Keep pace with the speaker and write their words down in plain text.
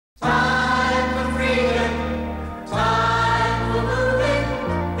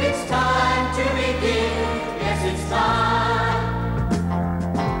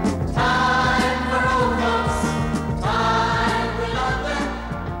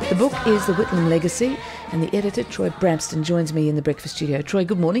The book is The Whitlam Legacy, and the editor, Troy Bramston, joins me in the breakfast studio. Troy,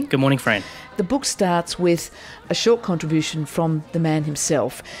 good morning. Good morning, Fran. The book starts with a short contribution from the man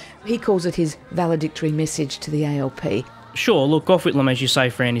himself. He calls it his valedictory message to the ALP. Sure, look, Gough Whitlam, as you say,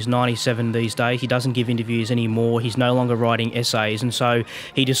 Fran, is 97 these days. He doesn't give interviews anymore. He's no longer writing essays, and so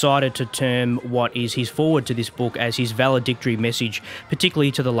he decided to term what is his foreword to this book as his valedictory message, particularly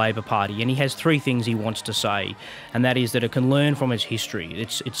to the Labor Party. And he has three things he wants to say, and that is that it can learn from its history,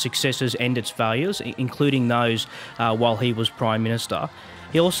 its successes and its failures, including those while he was Prime Minister.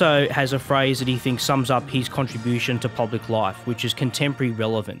 He also has a phrase that he thinks sums up his contribution to public life, which is contemporary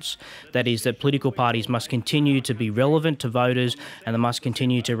relevance. That is, that political parties must continue to be relevant to voters and they must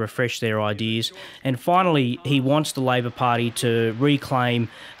continue to refresh their ideas. And finally, he wants the Labor Party to reclaim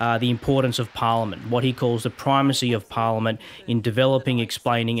the importance of Parliament, what he calls the primacy of Parliament in developing,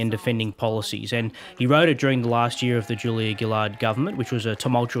 explaining and defending policies. And he wrote it during the last year of the Julia Gillard government, which was a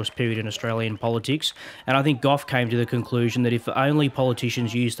tumultuous period in Australian politics. And I think Gough came to the conclusion that if only politicians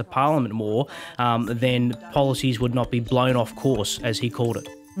use the Parliament more, then policies would not be blown off course, as he called it.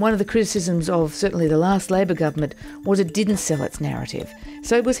 One of the criticisms of certainly the last Labor government was it didn't sell its narrative.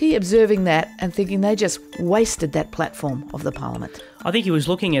 So was he observing that and thinking they just wasted that platform of the Parliament? I think he was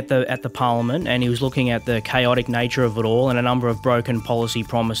looking at the Parliament, and he was looking at the chaotic nature of it all and a number of broken policy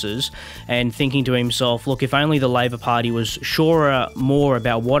promises, and thinking to himself, look, if only the Labor Party was surer more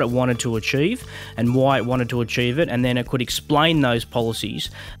about what it wanted to achieve and why it wanted to achieve it, and then it could explain those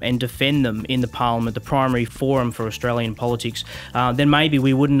policies and defend them in the Parliament, the primary forum for Australian politics, then maybe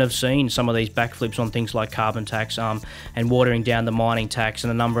we wouldn't have seen some of these backflips on things like carbon tax and watering down the mining tax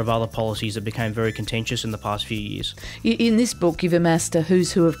and a number of other policies that became very contentious in the past few years. In this book, you've amassed a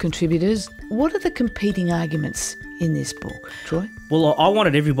who's who of contributors. What are the competing arguments in this book, Troy? Well, I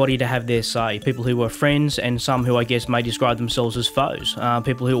wanted everybody to have their say, people who were friends and some who I guess may describe themselves as foes,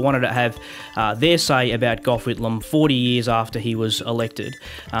 people who wanted to have their say about Gough Whitlam 40 years after he was elected.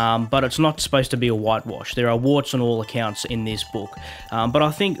 But it's not supposed to be a whitewash. There are warts on all accounts in this book. But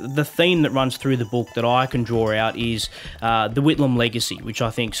I think the theme that runs through the book that I can draw out is the Whitlam legacy, which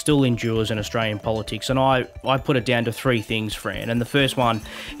I think still endures in Australian politics. And I put it down to three things, Fran. And the first one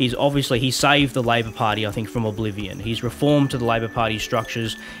is obviously he saved the Labor Party, I think, from oblivion. He's reformed to the Labor Party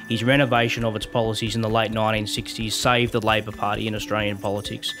structures. His renovation of its policies in the late 1960s saved the Labor Party in Australian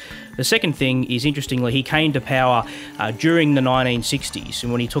politics. The second thing is, interestingly, he came to power during the 1960s,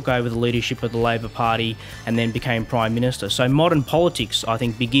 and when he took over the leadership of the Labor Party and then became Prime Minister. So modern politics, I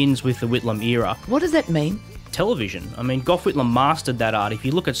think, begins with the Whitlam era. What does that mean? Television. I mean, Gough Whitlam mastered that art. If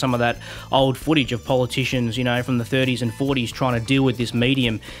you look at some of that old footage of politicians, you know, from the 30s and 40s trying to deal with this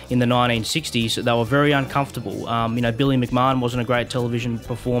medium in the 1960s, they were very uncomfortable. Billy McMahon wasn't a great television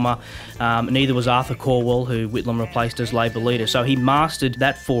performer. Neither was Arthur Calwell, who Whitlam replaced as Labor leader. So he mastered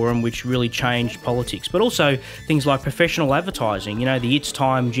that forum, which really changed politics. But also things like professional advertising, you know, the It's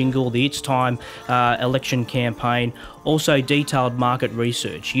Time jingle, the It's Time election campaign. Also detailed market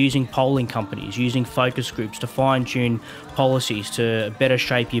research, using polling companies, using focus groups to fine-tune policies to better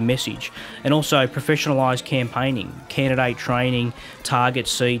shape your message, and also professionalised campaigning, candidate training, target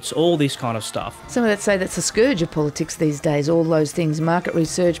seats, all this kind of stuff. Some of that say that's a scourge of politics these days, all those things. Market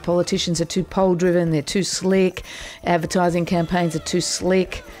research, politicians are too poll-driven, they're too slick, advertising campaigns are too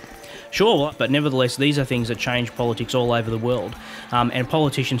slick. Sure, but nevertheless, these are things that change politics all over the world. And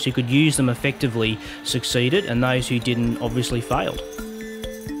politicians who could use them effectively succeeded, and those who didn't obviously failed.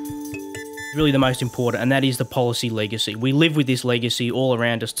 Really the most important, and that is the policy legacy. We live with this legacy all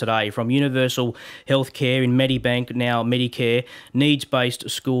around us today, from universal health care in Medibank, now Medicare, needs-based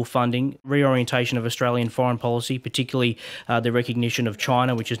school funding, reorientation of Australian foreign policy, particularly the recognition of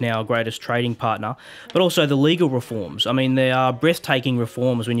China, which is now our greatest trading partner, but also the legal reforms. I mean, there are breathtaking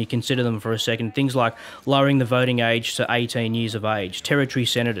reforms when you consider them for a second. Things like lowering the voting age to 18 years of age, territory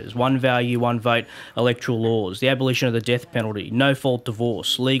senators, one value, one vote electoral laws, the abolition of the death penalty, no-fault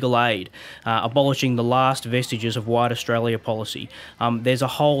divorce, legal aid, abolishing the last vestiges of White Australia policy. There's a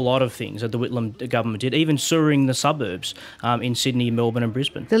whole lot of things that the Whitlam government did, even sewering the suburbs in Sydney, Melbourne and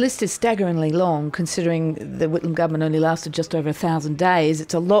Brisbane. The list is staggeringly long, considering the Whitlam government only lasted just over 1,000 days.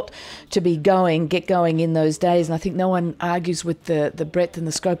 It's a lot to get going in those days, and I think no one argues with the breadth and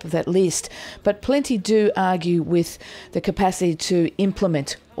the scope of that list, but plenty do argue with the capacity to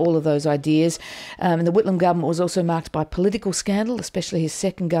implement all of those ideas. And the Whitlam government was also marked by political scandal, especially his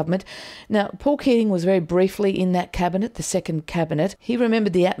second government. Now, Paul Keating was very briefly in that cabinet, the second cabinet. He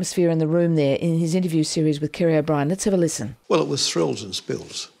remembered the atmosphere in the room there in his interview series with Kerry O'Brien. Let's have a listen. Well, it was thrills and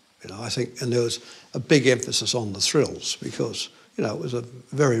spills, I think, and there was a big emphasis on the thrills because, it was a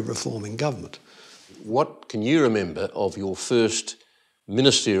very reforming government. What can you remember of your first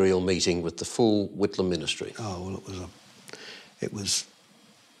ministerial meeting with the full Whitlam ministry? Oh, well, it was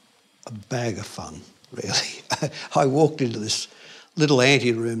a bag of fun, really. I walked into this little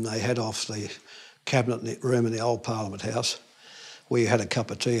ante-room they had off the cabinet room in the old Parliament House, where you had a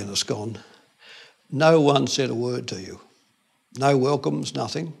cup of tea and a scone. No one said a word to you. No welcomes,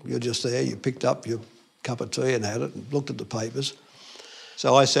 nothing. You're just there, you picked up your cup of tea and had it and looked at the papers.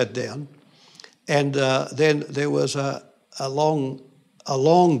 So I sat down, and then there was a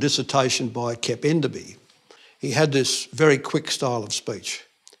long dissertation by Kep Enderby. He had this very quick style of speech,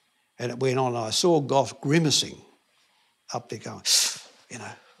 and it went on. I saw Gough grimacing up there going, you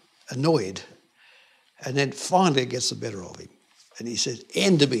know, annoyed. And then finally it gets the better of him. And he says,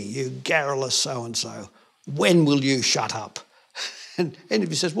 Enderby, you garrulous so-and-so, when will you shut up? And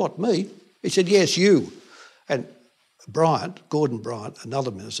Enderby says, what, me? He said, yes, you. And Gordon Bryant,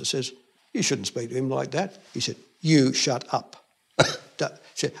 another minister, says, you shouldn't speak to him like that. He said, you shut up.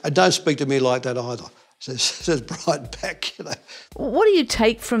 And don't speak to me like that either, says Bryant back, you know. What do you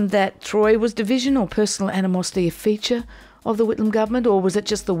take from that, Troy? Was division or personal animosity a feature of the Whitlam government, or was it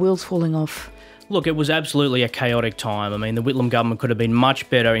just the wheels falling off? Look, it was absolutely a chaotic time. I mean, the Whitlam government could have been much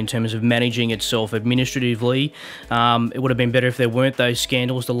better in terms of managing itself administratively. It would have been better if there weren't those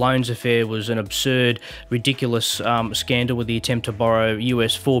scandals. The loans affair was an absurd, ridiculous scandal with the attempt to borrow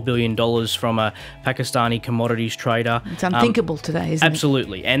US $4 billion from a Pakistani commodities trader. It's unthinkable today, isn't it?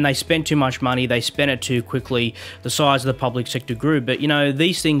 Absolutely. And they spent too much money. They spent it too quickly. The size of the public sector grew. But, you know,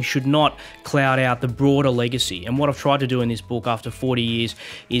 these things should not cloud out the broader legacy. And what I've tried to do in this book after 40 years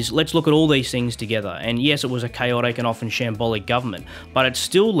is let's look at all these things together. And yes, it was a chaotic and often shambolic government, but it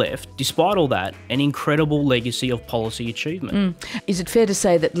still left, despite all that, an incredible legacy of policy achievement. Is it fair to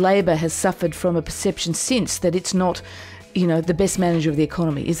say that Labor has suffered from a perception since that it's not, you know, the best manager of the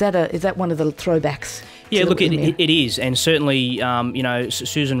economy? Is that one of the throwbacks? Yeah, look, it is. And certainly, you know,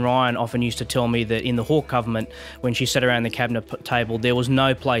 Susan Ryan often used to tell me that in the Hawke government, when she sat around the cabinet table, there was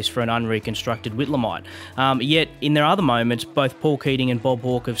no place for an unreconstructed Whitlamite. Yet, in their other moments, both Paul Keating and Bob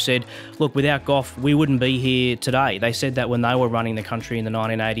Hawke have said, look, without Gough, we wouldn't be here today. They said that when they were running the country in the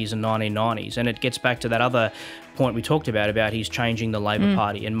 1980s and 1990s. And it gets back to that other point we talked about he's changing the Labor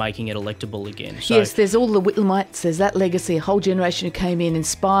Party and making it electable again. So, yes, there's all the Whitlamites, there's that legacy, a whole generation who came in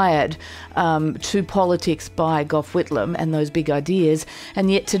inspired to politics by Gough Whitlam and those big ideas, and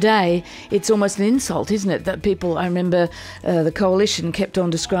yet today it's almost an insult, isn't it, that people, I remember the Coalition kept on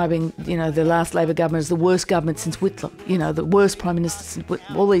describing, you know, the last Labor government as the worst government since Whitlam, you know, the worst Prime Minister since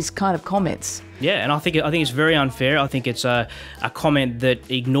Whitlam, all these kind of comments. Yeah, and I think it's very unfair. I think it's a comment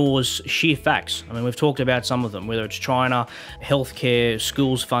that ignores sheer facts. I mean, we've talked about some of them, whether it's China, healthcare,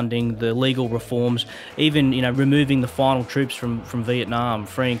 schools funding, the legal reforms, even, you know, removing the final troops from Vietnam,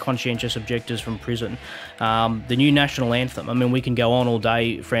 freeing conscientious objectors from prison, the new national anthem. I mean, we can go on all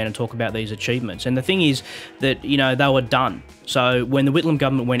day, Fran, and talk about these achievements. And the thing is that, you know, they were done. So when the Whitlam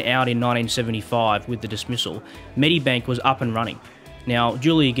government went out in 1975 with the dismissal, Medibank was up and running. Now,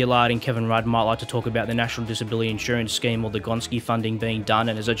 Julia Gillard and Kevin Rudd might like to talk about the National Disability Insurance Scheme or the Gonski funding being done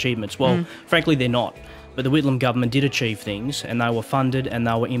and as achievements. Well, frankly, they're not. But the Whitlam government did achieve things, and they were funded and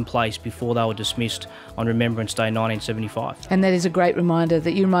they were in place before they were dismissed on Remembrance Day 1975. And that is a great reminder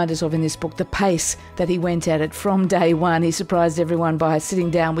that you remind us of in this book, the pace that he went at it from day one. He surprised everyone by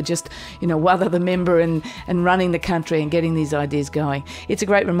sitting down with just, you know, one other member and running the country and getting these ideas going. It's a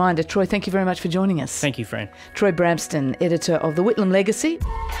great reminder. Troy, thank you very much for joining us. Thank you, Fran. Troy Bramston, editor of The Whitlam Legacy.